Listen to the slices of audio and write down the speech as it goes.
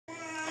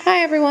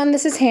Hi everyone,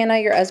 this is Hannah,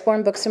 your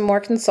Usborne Books and More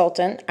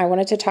consultant. I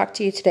wanted to talk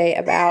to you today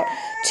about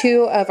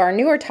two of our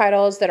newer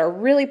titles that are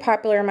really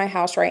popular in my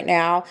house right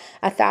now,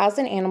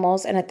 1,000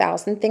 Animals and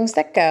 1,000 Things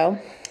That Go.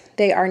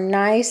 They are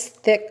nice,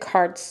 thick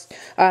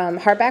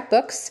hardback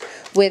books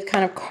with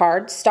kind of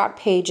cardstock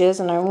pages,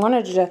 and I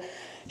wanted to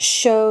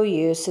show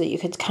you so that you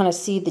could kind of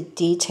see the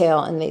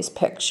detail in these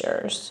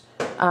pictures.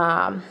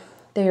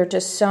 They are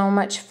just so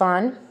much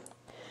fun.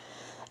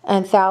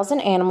 And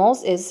 1,000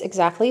 Animals is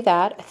exactly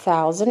that,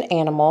 1,000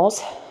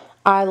 animals.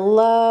 I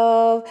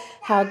love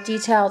how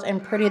detailed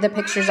and pretty the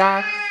pictures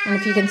are. And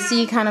if you can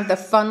see kind of the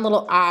fun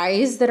little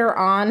eyes that are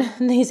on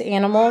these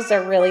animals,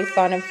 they're really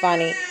fun and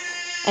funny.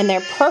 And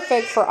they're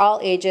perfect for all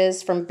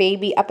ages, from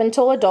baby up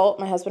until adult.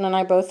 My husband and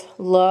I both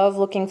love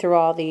looking through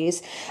all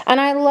these.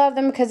 And I love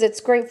them because it's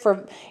great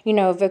for,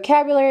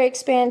 vocabulary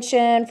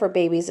expansion, for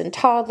babies and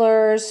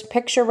toddlers,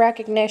 picture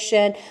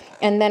recognition.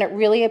 And then it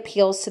really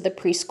appeals to the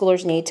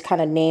preschooler's need to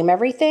kind of name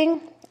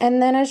everything.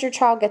 And then as your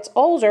child gets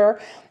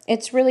older,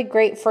 it's really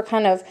great for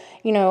kind of,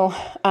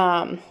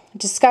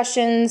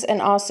 discussions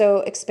and also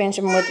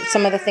expansion with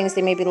some of the things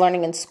they may be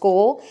learning in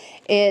school.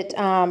 It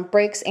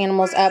breaks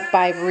animals up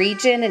by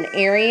region and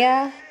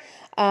area.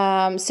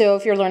 So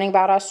if you're learning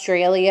about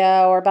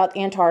Australia or about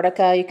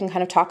Antarctica, you can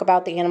kind of talk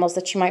about the animals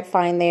that you might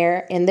find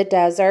there in the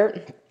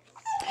desert.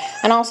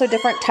 And also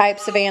different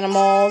types of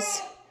animals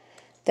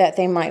that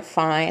they might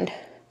find.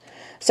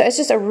 So it's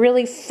just a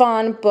really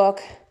fun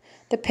book.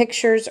 The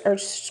pictures are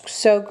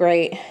so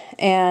great,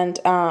 and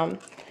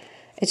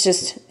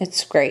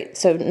it's great.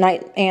 So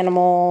night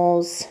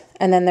animals,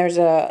 and then there's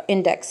a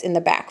index in the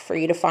back for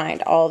you to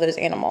find all those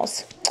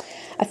animals.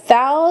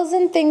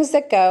 1,000 Things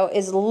That Go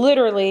is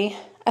literally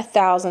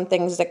 1,000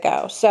 things that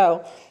go.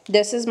 So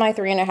this is my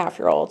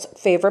 3.5-year-old's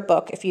favorite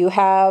book. If you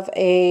have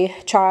a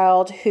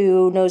child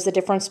who knows the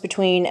difference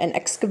between an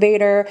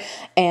excavator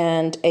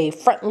and a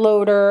front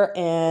loader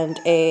and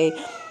a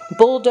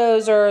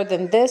bulldozer,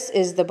 then this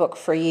is the book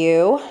for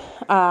you.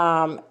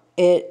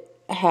 It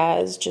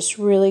has just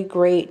really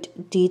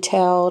great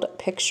detailed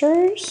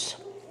pictures.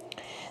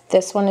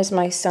 This one is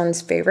my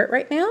son's favorite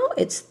right now.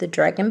 It's the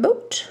Dragon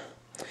Boat.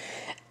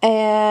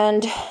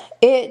 And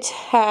it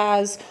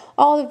has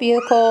all the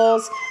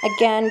vehicles.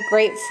 Again,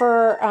 great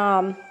for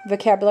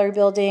vocabulary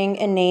building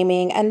and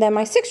naming. And then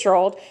my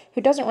 6-year-old,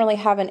 who doesn't really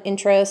have an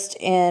interest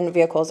in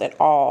vehicles at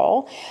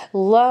all,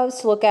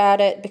 loves to look at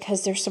it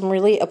because there's some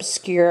really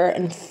obscure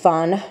and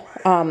fun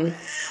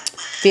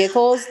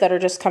vehicles that are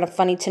just kind of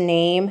funny to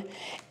name.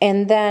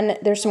 And then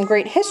there's some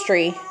great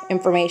history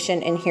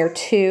information in here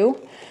too.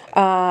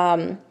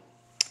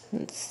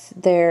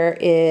 There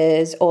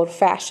is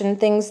old-fashioned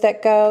things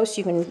that go, so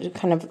you can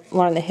kind of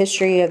learn the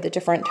history of the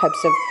different types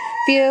of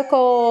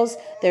vehicles.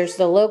 There's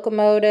the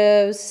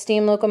locomotives,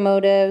 steam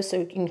locomotives, so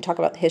you can talk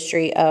about the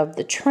history of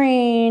the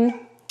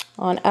train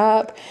on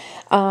up.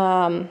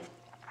 And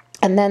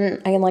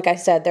then, like I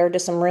said, there are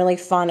just some really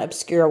fun,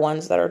 obscure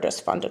ones that are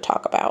just fun to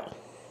talk about.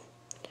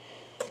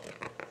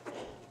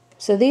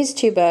 So these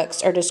two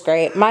books are just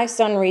great. My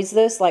son reads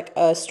this like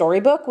a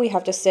storybook. We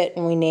have to sit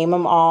and we name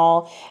them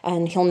all,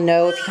 and he'll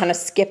know if you kind of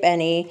skip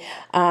any.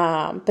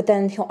 But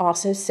then he'll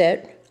also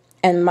sit,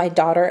 and my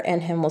daughter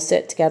and him will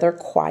sit together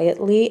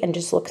quietly and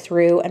just look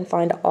through and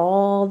find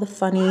all the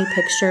funny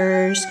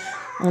pictures,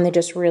 and they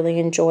just really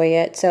enjoy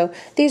it. So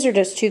these are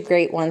just two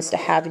great ones to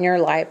have in your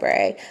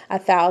library.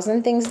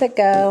 1,000 Things That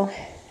Go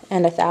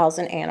and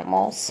 1,000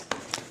 Animals.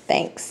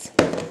 Thanks.